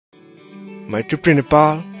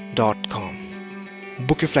mytriptonepal.com.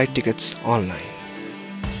 Book your flight tickets online.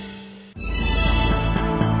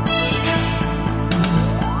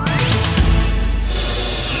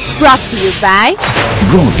 Brought to you by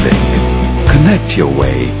Broadlink. Connect your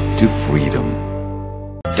way to freedom.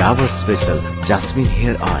 Dabur Special Jasmine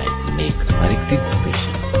Hair Oil. Make हरेक दिन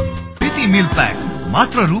special. प्रीति मिल PACS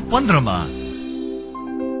मात्र रु 15 मा.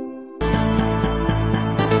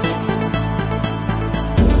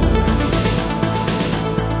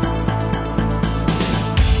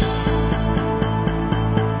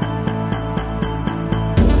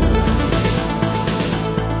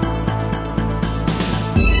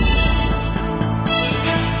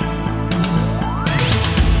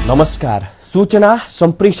 नमस्कार. सूचना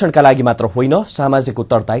सम्प्रेषणका लागि मात्र होइन, सामाजिक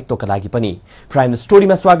उत्तरदायित्वका लागि पनि प्राइम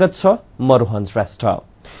स्टोरीमा स्वागत छ. म रोहन श्रेष्ठ.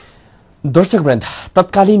 दर्शकवृन्द,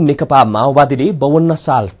 तत्कालीन नेकपा माओवादीले 52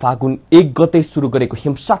 साल फागुन 1 गते शुरू गरेको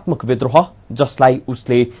हिंसात्मक विद्रोह, जसलाई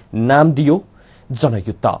उसले नाम दियो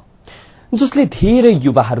जनयुद्ध, जसले धेरै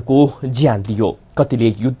युवाहरूको ज्यान दियो.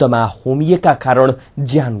 कतिले युद्धमा होमिएका कारण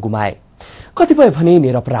ज्यान गुमाए, कतिपय भने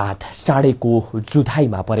निरपराध साँडेको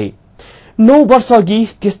जुधाईमा परे. 9 वर्ष अघि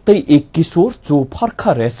त्यस्तै एक किशोर जो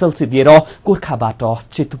भर्खर एसएलसी दिएर गोर्खाबाट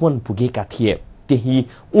चितवन पुगेका थिए, त्यही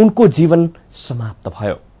उनको जीवन समाप्त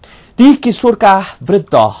भयो. ती किशोरका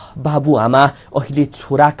वृद्ध बाबुआमा अहिले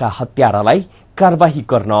छोराका हत्यारालाई कार्यवाही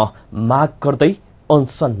गर्न माग गर्दै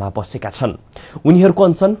अनसनमा बसेका छन्. उनीहरूको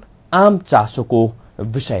अनसन आम चासोको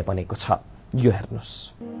विषय बनेको छ. यो हेर्नुस्.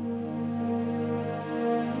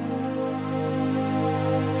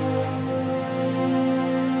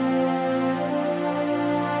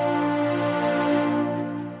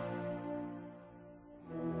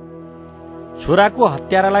 छोराको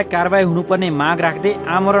हत्यारालाई कारवाही हुनुपर्ने माग राख्दै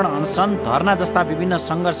आमरण अनसन, धरना जस्ता विभिन्न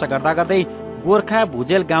संघर्ष गर्दा गर्दै गोर्खा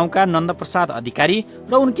भुजेल गाउँका नन्दप्रसाद अधिकारी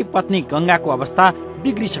र उनकी पत्नी गंगाको अवस्था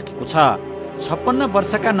बिग्रिसकेको छ. 56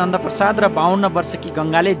 वर्षका नन्दप्रसाद र 52 वर्षकी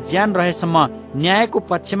गंगाले ज्यान रहेसम्म न्यायको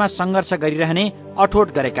पक्षमा संघर्ष गरिरहने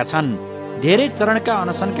अठोट गरेका छन्. धेरै चरणका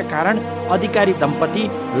अनसनका कारण अधिकारी दम्पति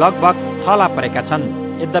लगभग थला परेका छन्.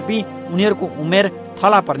 यद्यपि उनीहरूको उमेर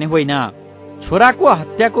थला पर्ने होइन. छोराको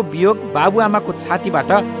हत्याको वियोग बाबुआमाको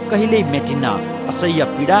छातीबाट कहिल्यै मेटिन्न. असह्य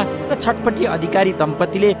पीडा र छटपटी अधिकारी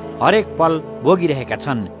दम्पतिले हरेक पल भोगिरहेका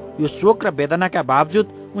छन्. यो शोक र वेदनाका बावजुद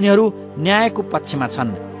उनीहरू न्यायको पक्षमा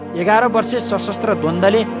छन्. 11 वर्षे सशस्त्र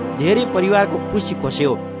द्वन्द्वले धेरै परिवारको खुसी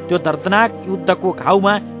खोस्यो. त्यो दर्दनाक युद्धको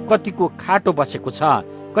घाउमा कतिको खाटो बसेको छ.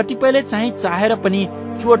 कतिपयले चाहिँ चाहेर पनि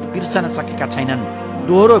चोट बिर्सन सकेका छैनन्.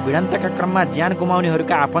 दोहोरो भिडन्तका क्रममा ज्यान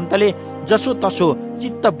गुमाउनेहरूका आफन्तले जसो तसो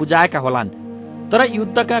चित्त बुझाएका होलान्, तर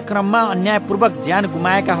युद्धका क्रममा अन्यायपूर्वक ज्यान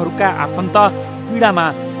गुमाएकाहरूका आफन्त पीडामा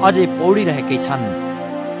अझै पौडिरहेकै छन्.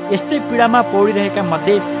 यस्तै पीडामा पौडिरहेका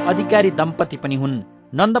मध्ये अधिकारी दम्पति पनि हुन्.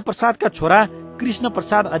 नन्दप्रसादका छोरा कृष्ण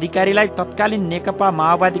प्रसाद अधिकारीलाई तत्कालीन नेकपा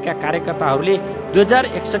माओवादीका कार्यकर्ताहरूले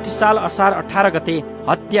 2061 साल असार 18 गते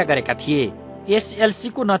हत्या गरेका थिए.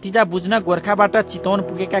 एसएलसीको नतिजा बुझ्न गोर्खाबाट चितवन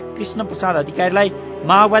पुगेका कृष्ण प्रसाद अधिकारीलाई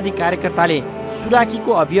माओवादी कार्यकर्ताले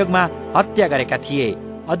सुराकीको अभियोगमा हत्या गरेका थिए.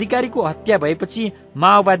 अधिकारीको हत्या भएपछि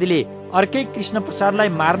माओवादीले अर्कै कृष्ण प्रसादलाई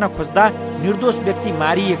मार्न खोज्दा निर्दोष व्यक्ति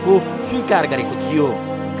मारिएको स्वीकार गरेको थियो.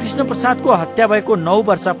 कृष्ण प्रसादको हत्या भएको 9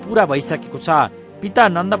 वर्ष पूरा भइसकेको छ. पिता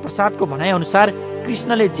नन्द प्रसादको भनाइ अनुसार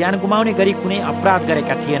कृष्णले ज्यान गुमाउने गरी कुनै अपराध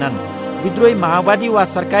गरेका थिएनन्. विद्रोही माओवादी वा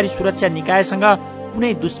सरकारी सुरक्षा निकायसँग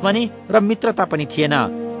कुनै दुश्मनी र मित्रता पनि थिएन.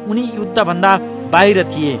 उनी युद्धभन्दा बाहिर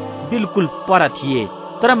थिए, बिल्कुल पर थिए.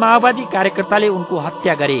 तर माओवादी कार्यकर्ताले उनको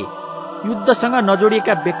हत्या गरे. युद्धसँग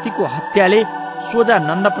नजोडिएका व्यक्तिको हत्याले सोझा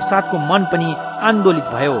नन्दप्रसादको मन पनि आन्दोलित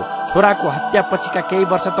भयो. छोराको हत्या पछिका केही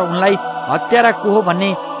वर्ष त उनलाई हत्यारा को हो भन्ने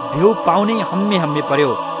भ्यू पाउनै हम्मे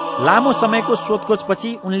पर्यो. लामो समयको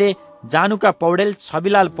सोधखोजपछि उनले जानुका पौडेल,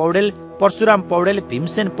 छविलाल पौडेल, परशुराम पौडेल,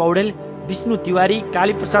 भीमसेन पौडेल, विष्णु तिवारी,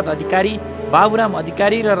 कालीप्रसाद अधिकारी, बाबुराम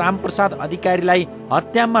अधिकारी र रामप्रसाद अधिकारीलाई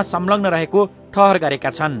हत्यामा संलग्न रहेको ठहर गरेका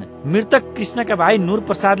छन्. मृतक कृष्णका भाइ नूर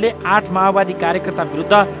प्रसादले 8 माओवादी कार्यकर्ता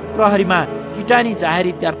विरुद्ध प्रहरीमा किटानी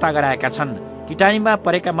जाहेरी दर्ता गराएका छन्. किटानीमा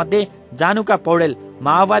परेका मध्ये जानुका पौडेल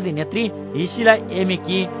माओवादी नेत्री हिसिला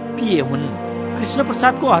एमेकी पिए हुन्. कृष्ण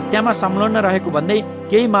प्रसादको हत्यामा संलग्न रहेको भन्दै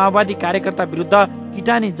केही माओवादी कार्यकर्ता विरुद्ध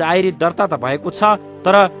किटानी जाहेरी दर्ता त भएको छ,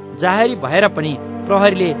 तर जाहेरी भएर पनि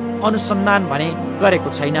प्रहरीले अनुसन्धान भने गरेको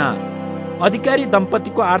छैन. अधिकारी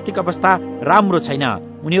दम्पतिको आर्थिक अवस्था राम्रो छैन.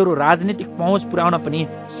 उनीहरू राजनीतिक पहुँच पुर्याउन पनि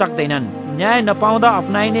सक्दैनन्. न्याय नपाउँदा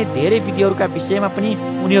अपनाइने धेरै विधिहरूका विषयमा पनि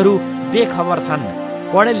उनीहरू बेखबर छन्.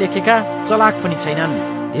 पढे लेखेका चलाक पनि छैनन्.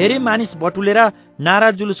 धेरै मानिस बटुलेर नारा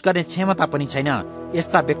जुलुस गर्ने क्षमता पनि छैन.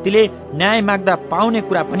 यस्ता व्यक्तिले न्याय माग्दा पाउने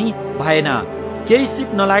कुरा पनि भएन. केही सिप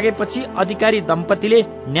नलागेपछि अधिकारी दम्पतिले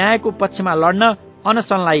न्यायको पक्षमा लड्न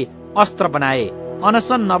अनसनलाई अस्त्र बनाए।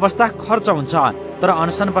 अनसन नबस्दा खर्च हुन्छ, तर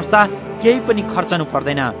अनसन बस्दा केही पनि खर्चनु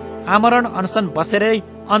पर्दैन। आमरण अनसन बसेरै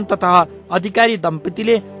अन्ततः अधिकारी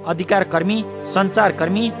दम्पतिले अधिकार कर्मी,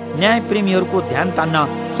 संचारकर्मी, न्याय प्रेमीहरूको ध्यान तान्न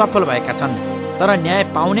सफल भएका छन्। तर न्याय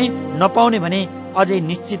पाउने नपाउने भने अझै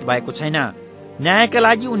निश्चित भएको छैन। न्यायका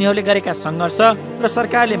लागि उनीहरूले गरेका संघर्ष र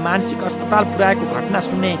सरकारले मानसिक अस्पताल पुर्याएको घटना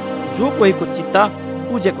सुन्ने जो कोहीको चित्त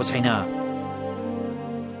बुझेको छैन।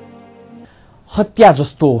 हत्या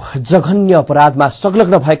जस्तो जघन्य अपराधमा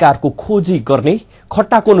संलग्न भएकाहरूको खोजी गर्ने,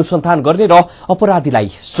 खट्टाको अनुसन्धान गर्ने र अपराधीलाई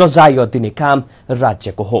सजाय दिने काम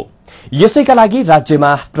राज्यको हो। यसैका लागि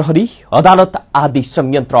राज्यमा प्रहरी, अदालत आदि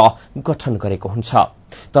संयन्त्र गठन गरेको हुन्छ।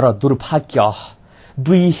 तर दुर्भाग्य,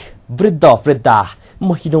 दुई वृद्धा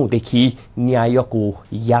महिनौदेखि न्यायको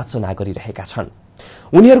याचना गरिरहेका छन्।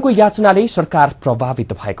 उनीहरूको याचनाले सरकार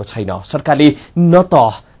प्रभावित भएको छैन। सरकारले न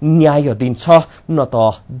त न्याय दिन्छ न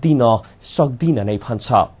त दिन सक्दिन नै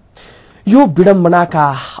भन्छ। यो विडम्बनाका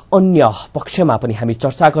अन्य पक्षमा पनि हामी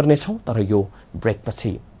चर्चा गर्नेछौं, तर यो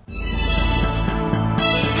ब्रेकपछि।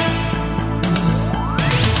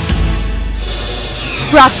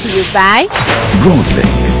 Brought to you by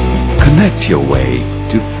Broadlink. Connect your way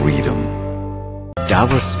to freedom.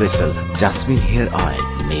 Dabur Special Jasmine Hair Oil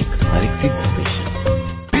make हरेक दिन स्पेशल।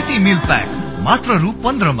 प्रीति मिल्क प्याक्स मात्र रु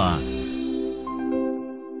 15 मा।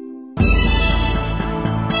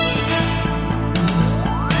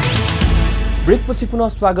 ब्रेकपछि पुनः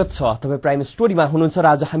स्वागत छ। तपाईं प्राइम स्टोरीमा हुनुहुन्छ र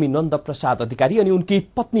आज हामी नन्द प्रसाद अधिकारी अनि उनकी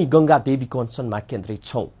पत्नी गंगा देवीको अनसनमा केन्द्रित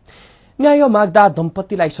छौं। न्याय माग्दा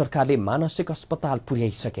दम्पतिलाई सरकारले मानसिक अस्पताल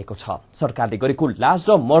पुर्याइसकेको छ। सरकारले गरेको लाज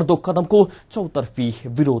मर्दो कदमको चौतर्फी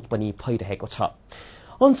विरोध पनि भइरहेको छ।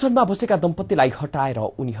 अनसनमा बसेका दम्पतिलाई हटाएर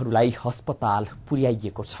उनीहरूलाई अस्पताल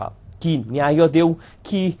पुर्याइएको छ। कि न्याय देऊ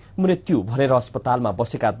कि मृत्यु भनेर अस्पतालमा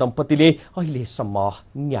बसेका दम्पतिले अहिलेसम्म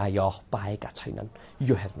न्याय पाएका छैनन्।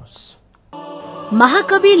 यो हेर्नुहोस्।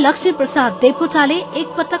 महाकवि लक्ष्मी प्रसाद देवकोटाले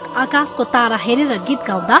एकपटक आकाशको तारा हेरेर गीत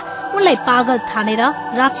गाउँदा उनलाई पागल ठानेर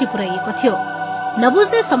राँची पुर्याइएको थियो।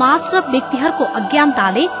 नबुझ्ने समाज र व्यक्तिहरूको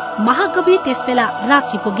अज्ञानताले महाकवि त्यसबेला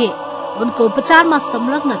राँची पुगे। उनको उपचारमा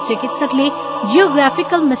संलग्न चिकित्सकले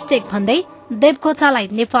जियोग्राफिकल मिस्टेक भन्दै देवकोटालाई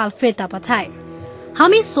नेपाल फिर्ता पठाए।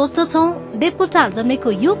 हामी सोच्दछौं देवकोटा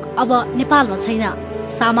जन्मेको युग अब नेपालमा छैन।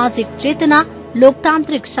 सामाजिक चेतना,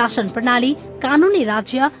 लोकतान्त्रिक शासन प्रणाली, कानूनी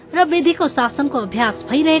राज्य र विधिको शासनको अभ्यास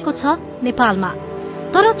भइरहेको छ नेपालमा।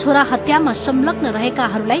 तर छोरा हत्यामा संलग्न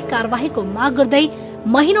रहेकाहरूलाई कार्यवाहीको माग गर्दै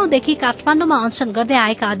महिनौदेखि काठमाडौँमा अनशन गर्दै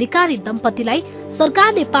आएका अधिकारी दम्पतिलाई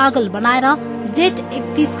सरकारले पागल बनाएर जेठ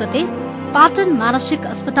 31 गते पाटन मानसिक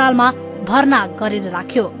अस्पतालमा भर्ना गरेर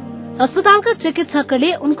राख्यो। अस्पतालका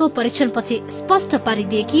चिकित्सकहरूले उनको परीक्षणपछि स्पष्ट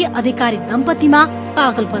पारिदिए कि अधिकारी दम्पतिमा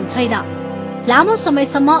पागलपन छैन। लामो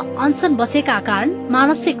समयसम्म अनशन बसेका कारण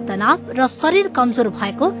मानसिक तनाव र शरीर कमजोर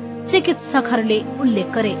भएको चिकित्सकहरूले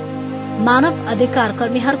उल्लेख गरे। मानव अधिकार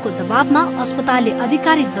कर्मीहरूको दबावमा अस्पतालले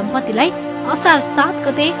अधिकारी दम्पतिलाई असार 7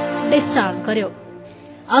 गते डिस्चार्ज गर्यो।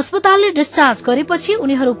 अस्पतालले डिस्चार्ज गरेपछि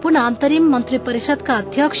उनीहरू पुनः अन्तरिम मन्त्री परिषदका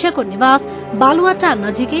अध्यक्षको निवास बालुवाटा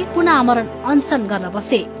नजिकै पुनः आमरण अनशन गर्न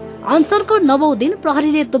बसे। अनशनको 9औं दिन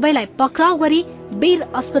प्रहरीले दुवैलाई पक्राउ गरी वीर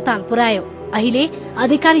अस्पताल पुर्यायो। अहिले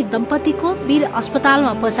अधिकारी दम्पतिको वीर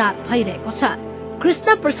अस्पतालमा उपचार भइरहेको छ।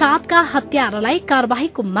 कृष्ण प्रसादका हत्यारालाई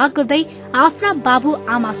कार्यवाहीको माग गर्दै आफ्ना बाबु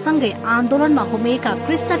आमासँगै आन्दोलनमा होमिएका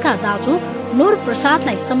कृष्णका दाजु नूर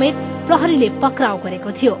प्रसादलाई समेत प्रहरीले पक्राउ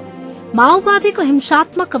गरेको थियो। माओवादीको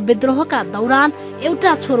हिंसात्मक विद्रोहका दौरान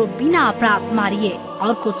एउटा छोरो बिना अपराध मारिए,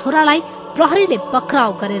 अर्को छोरालाई प्रहरीले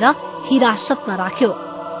पक्राउ गरेर हिरासतमा राख्यो।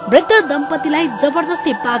 वृद्ध दम्पतिलाई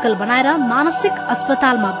जबरजस्ती पागल बनाएर मानसिक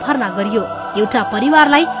अस्पतालमा भर्ना गरियो। एउटा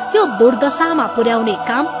परिवारलाई यो दुर्दशामा पुर्याउने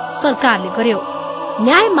काम सरकारले गर्यो।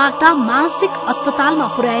 न्याय माग्दा मानसिक अस्पतालमा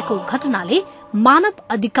पुर्याएको घटनाले मानव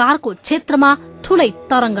अधिकारको क्षेत्रमा ठूलै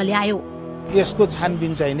तरंग ल्यायो। यसको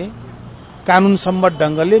छानबिन चाहिने कानून सम्मत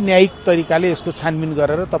ढंगले न्यायिक तरिकाले यसको छानबिन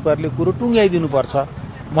गरेर तपाईहरुले कुरो टुंग्याइदिनुपर्छ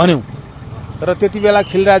भन्यौ। र त्यतिबेला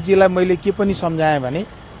खिलराजीलाई मैले के पनि सम्झाएँ भने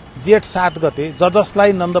जेठ 7 गते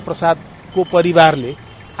जजसलाई नन्द प्रसादको परिवारले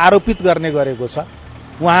आरोपित गर्ने गरेको छ।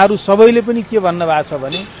 उहाँहरू सबैले पनि के भन्न भएको छ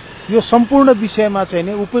भने यो सम्पूर्ण विषयमा चाहिँ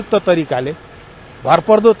नि उपयुक्त तरिकाले,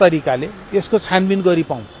 भरपर्दो तरिकाले यसको छानबिन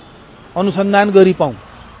गरिपाउँ, अनुसन्धान गरिपाउँ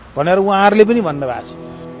भनेर उहाँहरूले पनि भन्न भएको छ।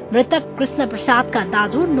 मृतक कृष्ण प्रसादका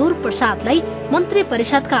दाजु नूर प्रसादलाई मन्त्री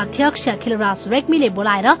परिषदका अध्यक्ष खिलराज रेग्मीले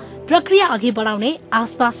बोलाएर प्रक्रिया अघि बढाउने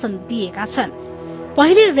आश्वासन दिएका छन्।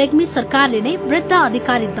 पहिले रेग्मी सरकारले नै वृद्ध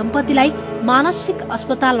अधिकारी दम्पतिलाई मानसिक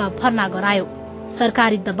अस्पतालमा भर्ना गरायो।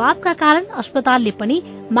 सरकारी दबावका कारण अस्पतालले पनि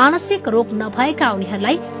मानसिक रोग नभएका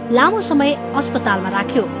उनीहरूलाई लामो समय अस्पतालमा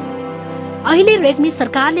राख्यो। अहिले रेग्मी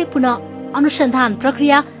सरकारले पुनः अनुसन्धान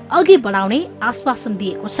प्रक्रिया अघि बढ़ाउने आश्वासन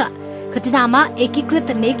दिएको छ। घटनामा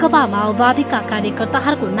एकीकृत नेकपा माओवादीका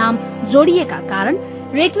कार्यकर्ताहरूको नाम जोडिएका कारण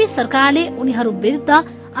रेग्मी सरकारले उनीहरू विरूद्ध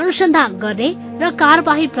अनुसन्धान गर्ने र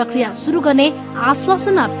कार्यवाही प्रक्रिया शुरू गर्ने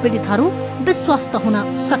आश्वासनमा पीड़ितहरू विश्वस्त हुन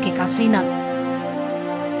सकेका छैनन्।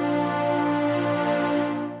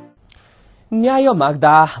 न्याय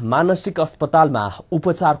माग्दा मानसिक अस्पतालमा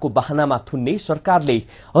उपचारको बहानामा थुन्ने सरकारले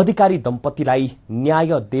अधिकारी दम्पतिलाई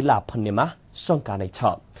न्याय देला भन्नेमा शंका नै छ।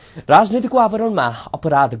 राजनीतिको आवरणमा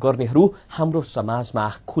अपराध गर्नेहरू हाम्रो समाजमा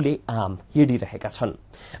खुलेआम हिँडिरहेका छन्।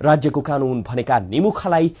 राज्यको कानून भनेका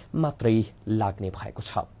निमुखालाई मात्रै लाग्ने भएको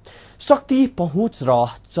छ। शक्ति, पहुँच र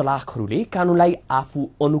चलाखहरूले कानूनलाई आफू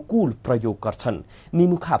अनुकूल प्रयोग गर्छन्।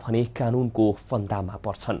 निमुखा भने कानूनको फन्दामा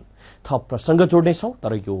पर्छन्। थप प्रसंग जोड्नेछौं,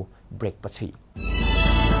 तर यो ब्रेकपछि।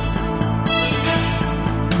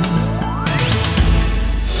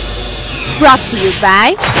 Brought to you by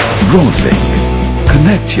Roadlink.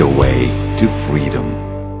 Connect your way to freedom.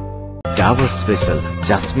 Dabur special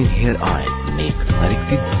jasmine hair oil make हरेक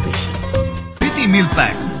दिन स्पेशल। प्रीति मिल्क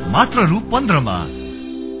प्याक्स मात्र रु 15 मा।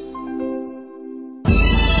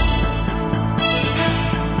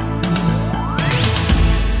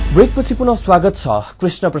 ब्रेकपछि पुनः स्वागत छ।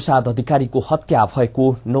 कृष्ण प्रसाद अधिकारीको हत्या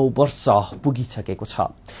भएको 9 वर्ष पुगिसकेको छ।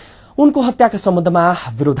 उनको हत्याका सम्बन्धमा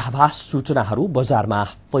विरोधाभास सूचनाहरू बजारमा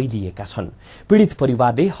फैलिएका छन्। पीड़ित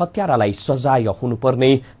परिवारले हत्यारालाई सजाय हुनुपर्ने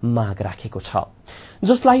माग राखेको छ,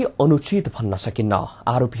 जसलाई अनुचित भन्न सकिन्न।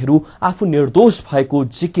 आरोपीहरू आफू निर्दोष भएको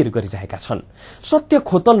जिकिर गरिरहेका छन्। सत्य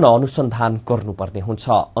खोतल्न अनुसन्धान गर्नुपर्ने हुन्छ।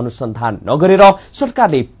 अनुसन्धान नगरेर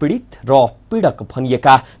सरकारले पीड़ित र पीड़क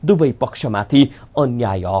भनिएका दुवै पक्षमाथि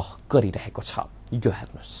अन्याय गरिरहेको छ। यो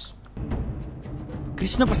हेर्नुस्।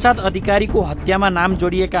 कृष्ण प्रसाद अधिकारीको हत्यामा नाम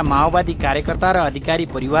जोडिएका माओवादी कार्यकर्ता र अधिकारी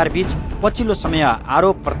परिवारबीच पछिल्लो समय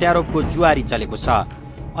आरोप प्रत्यारोपको जुवारी चलेको छ।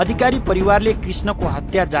 अधिकारी परिवारले कृष्णको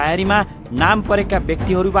हत्या जाहेरीमा नाम परेका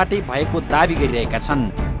व्यक्तिहरूबाटै भएको दावी गरिरहेका छन्।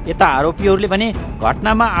 यता आरोपीहरूले भने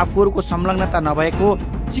घटनामा आफूहरूको संलग्नता नभएको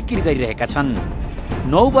जिकिर गरिरहेका छन्।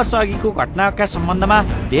 9 वर्ष अघिको घटनाका सम्बन्धमा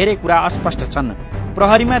धेरै कुरा अस्पष्ट छन्।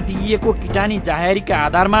 प्रहरीमा दिइएको किटानी जाहेरीका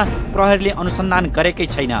आधारमा प्रहरीले अनुसन्धान गरेकै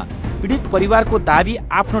छैन। पीड़ित परिवारको दावी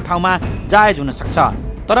आफ्नो ठाउँमा जायज हुन सक्छ,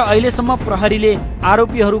 तर अहिलेसम्म प्रहरीले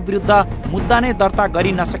आरोपीहरू विरुद्ध मुद्दा नै दर्ता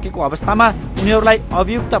गरि नसकेको अवस्थामा उनीहरूलाई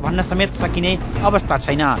अभियुक्त भन्न समेत सकिने अवस्था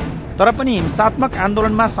छैन। तर पनि हिंसात्मक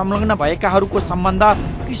आन्दोलनमा संलग्न भएकाहरूको सम्बन्ध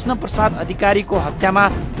कृष्ण प्रसाद अधिकारीको हत्यामा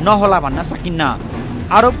नहोला भन्न सकिन्न।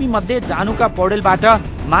 आरोपी मध्ये जानुका पौडेलबाट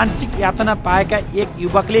मानसिक यातना पाएका एक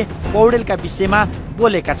युवकले पौडेलका विषयमा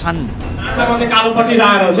बोलेका छन्। कालोपट्टि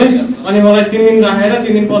राखेर चाहिँ अनि मलाई 3 दिन राखेर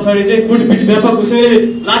 3 दिन पछाडि चाहिँ फुटफिट व्यापक उसैले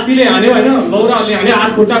लात्तीले हान्यो होइन, लौराहरूले हान्यो,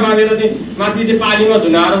 हात खुट्टा बाँधेर चाहिँ माथि चाहिँ पालीमा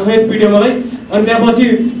झुन्डाएर सहित पिट्यो मलाई। अनि त्यहाँपछि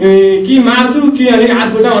कि मार्छु कि अनि हात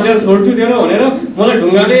खुट्टा हटेर छोड्छु तेरो भनेर मलाई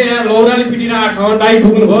ढुङ्गाले या लौराले पिटिरहेको ठाउँमा दाइ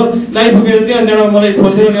फुक्नु भयो। दाइ फुकेर चाहिँ अनि त्यहाँबाट मलाई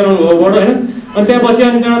खोसेर लिएर आउनु भयो बाट होइन। अनि त्यहाँपछि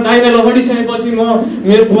अनि त्यहाँ दाइलाई लहडिसकेपछि म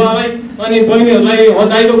मेरो बुवालाई अनि बहिनीहरूलाई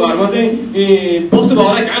दाइको घरमा चाहिँ बस्तु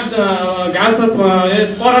भाउलाई घाँस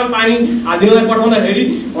पराल पानी हालिदिनलाई पठाउँदाखेरि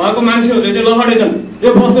उहाँको मान्छेहरूले चाहिँ लहडेछन्। यो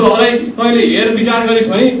बस्तु भाउलाई तैँले हेर विचार गरिस्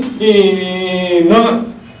भने यहाँ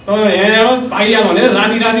भागिहाल भनेर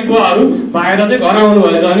राति बुवाहरू भागेर चाहिँ घर आउनु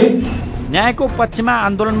भएछ। अनि न्यायको पक्षमा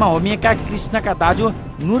आन्दोलनमा होमिएका कृष्णका दाजु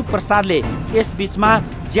नूर प्रसादले यस बीचमा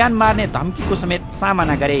ज्यान मार्ने धम्कीको समेत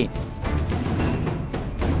सामना गरे।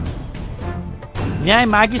 न्याय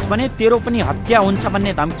मागिस् भने तेरो पनि हत्या हुन्छ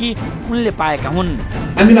भन्ने धम्की उनले पाएका हुन्।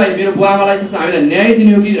 हामीलाई मेरो बुवाआमालाई हामीलाई न्याय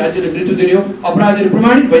दिने हो कि राज्यले मृत्यु दिने हो? अपराधीहरू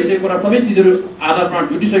प्रमाणित भइसकेको र सबै चिजहरू आधार प्रमाण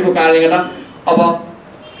जुटिसकेको कारणले गर्दा अब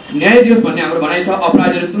न्याय दियोस् भन्ने हाम्रो भनाइ छ।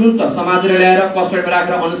 अपराधीहरू तुरुन्त समातेर ल्याएर कस्टडीमा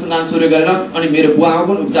राखेर अनुसन्धान सुरु गरेर अनि मेरो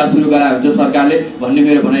बुवाआमाको उपचार सुरु गरायो जो सरकारले भन्ने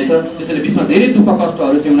मेरो भनाइ छ। त्यसैले बिचमा धेरै दुःख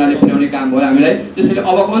कष्टहरू चाहिँ उनीहरूले पुर्याउने काम भयो हामीलाई। त्यसैले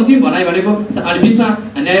अबको अन्तिम भनाइ भनेको अनि बिचमा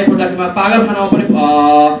न्याय खोज्दाखेरिमा पागलखानामा पनि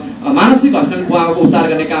मानसिक हस्पिटल बुवाआमाको उपचार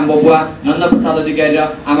गर्ने काम भयो। बुवा नन्द प्रसाद अधिकारी र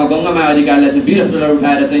आमा गङ्गामाया अधिकारीलाई चाहिँ वीर अस्पताल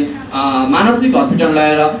उठाएर चाहिँ मानसिक हस्पिटल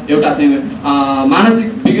ल्याएर एउटा चाहिँ मानसिक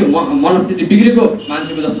मनस्थिति बिग्रेको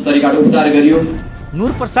मान्छेको जस्तो तरिकाले उपचार गरियो।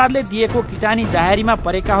 नूर प्रसादले दिएको किटानी जाहेरीमा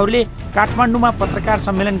परेकाहरूले काठमाडौँमा पत्रकार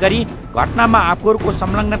सम्मेलन गरी घटनामा आफूहरूको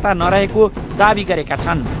संलग्नता नरहेको दावी गरेका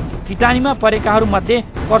छन्। किटानीमा परेकाहरू मध्ये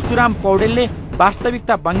परशुराम पौडेलले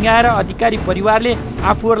वास्तविकता बङ्ग्याएर अधिकारी परिवारले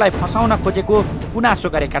आफूहरूलाई फसाउन खोजेको गुनासो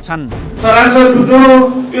गरेका छन्।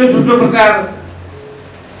 यो झुटो प्रकारलाई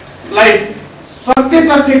सत्य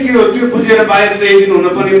तथ्य के हो त्यो बुझेर बाहिर ल्याइदिनु हुन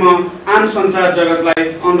पनि म आम संसार जगतलाई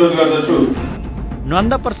अनुरोध गर्दछु।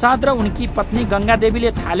 नन्द प्रसाद र उनकी पत्नी गंगा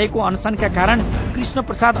देवीले थालेको अनसनका कारण कृष्ण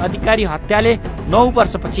प्रसाद अधिकारी हत्याले 9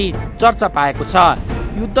 वर्षपछि चर्चा पाएको छ।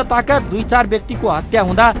 युद्धताका 2-4 व्यक्तिको हत्या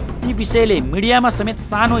हुँदा ती विषयले मिडियामा समेत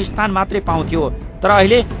सानो स्थान मात्रै पाउँथ्यो, तर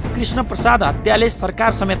अहिले कृष्ण प्रसाद हत्याले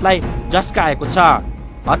सरकार समेतलाई झस्काएको छ।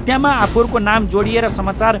 हत्यामा आफूहरूको नाम जोडिएर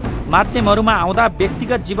समाचार माध्यमहरूमा आउँदा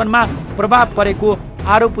व्यक्तिगत जीवनमा प्रभाव परेको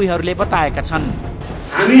आरोपीहरूले बताएका छन्।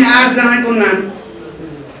 हामी 8 जनाको नाम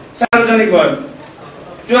सार्वजनिक भयो,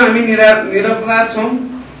 जो हामी निरपराध छौं।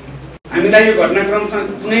 हामीलाई यो घटनाक्रमसँग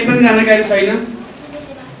कुनै पनि जानकारी छैन।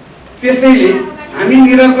 त्यसैले हामी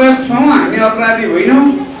निरपराध छौं, हामी अपराधी होइनौं।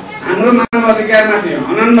 हाम्रो मानव अधिकारमाथि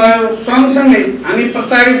हनन भयो, सँगसँगै हामी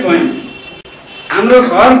प्रताडित भयौं। हाम्रो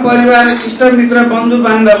घर परिवार, इष्टमित्र, बन्धु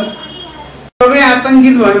बान्धव सबै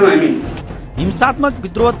आतंकित भयौं हामी। हिंसात्मक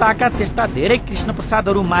विद्रोहताका त्यस्ता धेरै कृष्ण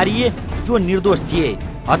प्रसादहरू मारिए जो निर्दोष थिए।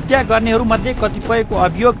 हत्या गर्नेहरू मध्ये कतिपयको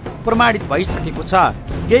अभियोग प्रमाणित भइसकेको छ,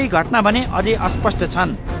 केही घटना भने अझै अस्पष्ट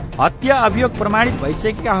छन्। हत्या अभियोग प्रमाणित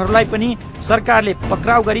भइसकेकाहरूलाई पनि सरकारले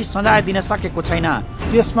पक्राउ गरी सजाय दिन सकेको छैन।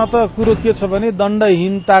 त्यसमा त कुरो के छ भने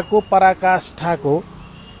दण्डहीनताको पराकाष्ठाको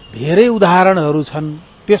धेरै उदाहरणहरू छन्।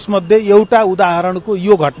 त्यसमध्ये एउटा उदाहरणको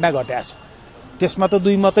यो घटना घटेको छ। त्यसमा त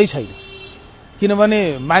दुई मतै छैन, किनभने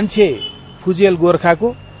मान्छे फुजेल गोर्खाको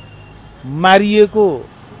मारिएको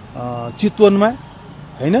चितवनमा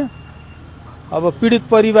हैन, अब पीडित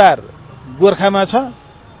परिवार गोर्खामा छ,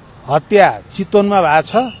 हत्या चितवनमा भएको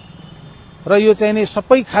छ र यो चाहिँ नि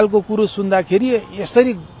सबै खालको कुरो सुन्दाखेरि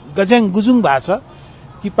यसरी गज्याङ गुजुङ भएको छ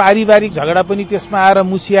कि पारिवारिक झगडा पनि त्यसमा आएर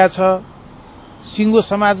मुसिया छ, सिङ्गो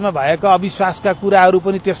समाजमा भएका अविश्वासका कुराहरू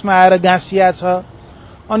पनि त्यसमा आएर गाँसिया छ।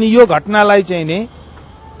 अनि यो घटनालाई चाहिँ नि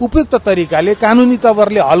उपयुक्त तरिकाले कानूनी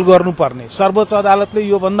तवरले हल गर्नुपर्ने सर्वोच्च अदालतले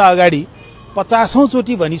यो भन्दा अगाडि 50औं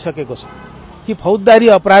चोटि भनिसकेको छ कि फौजदारी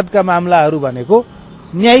अपराधका मामलाहरू भनेको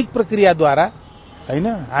न्यायिक प्रक्रियाद्वारा हैन,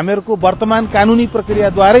 हामीहरूको वर्तमान कानूनी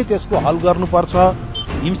प्रक्रियाद्वारै त्यसको हल गर्नुपर्छ।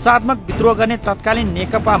 हिंसात्मक विद्रोह गर्ने तत्कालीन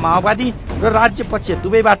नेकपा माओवादी र राज्यपक्ष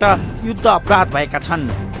दुवैबाट युद्ध अपराध भएका छन्।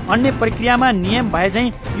 अन्य प्रक्रियामा नियम भए झै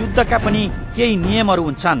युद्धका पनि केही नियमहरू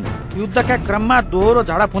हुन्छन्। युद्धका क्रममा दोहोरो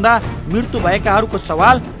झडप हुँदा मृत्यु भएकाहरूको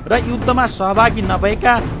सवाल र युद्धमा सहभागी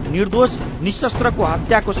नभएका निर्दोष निशस्त्रको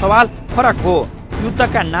हत्याको सवाल फरक हो।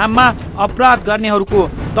 युद्धका नाममा अपराध गर्नेहरूको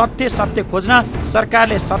तथ्य सत्य खोज्न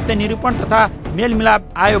सरकारले सत्य निरूपण तथा मेलमिलाप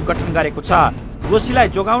आयोग गठन गरेको छ। दोषीलाई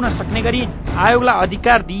जोगाउन सक्ने गरी आयोगलाई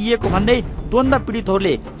अधिकार दिइएको भन्दै द्वन्द्व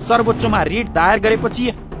पीडितहरूले सर्वोच्चमा रिट दायर गरेपछि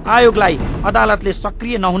आयोगलाई अदालतले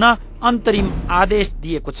सक्रिय नहुन अन्तरिम आदेश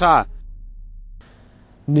दिएको छ।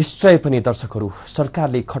 निश्चय पनि दर्शकहरू,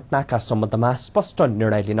 सरकारले घटनाका सम्बन्धमा स्पष्ट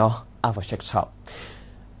निर्णय लिन आवश्यक छ।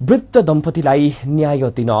 वृद्ध दम्पतिलाई न्याय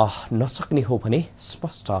दिन नसक्ने हो भने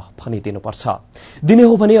स्पष्ट भनिदिनुपर्छ। दिने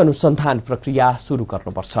हो भने अनुसन्धान प्रक्रिया शुरू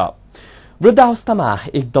गर्नुपर्छ। वृद्धावस्थामा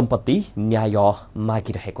एक दम्पति न्याय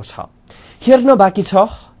मागिरहेको छ। हेर्न बाँकी छ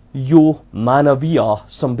यो मानवीय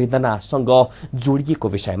संवेदनासँग जोडिएको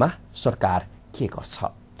विषयमा सरकार के गर्छ।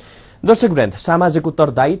 दर्शकवृन्द, सामाजिक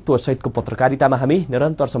उत्तरदायित्व सहितको पत्रकारितामा हामी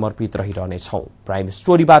निरन्तर समर्पित रहिरहनेछौं। प्राइम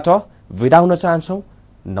स्टोरीबाट विदा हुन चाहन्छौं।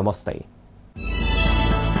 नमस्ते।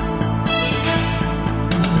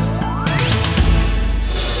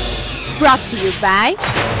 Brought to you by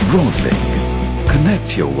Broadlink.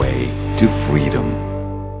 Connect your way to freedom.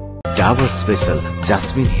 Dabur special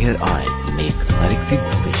jasmine hair oil, make हरेक दिन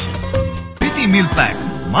स्पेशल। प्रीति मिल्क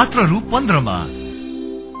पैक्स मात्र रु 15 मा।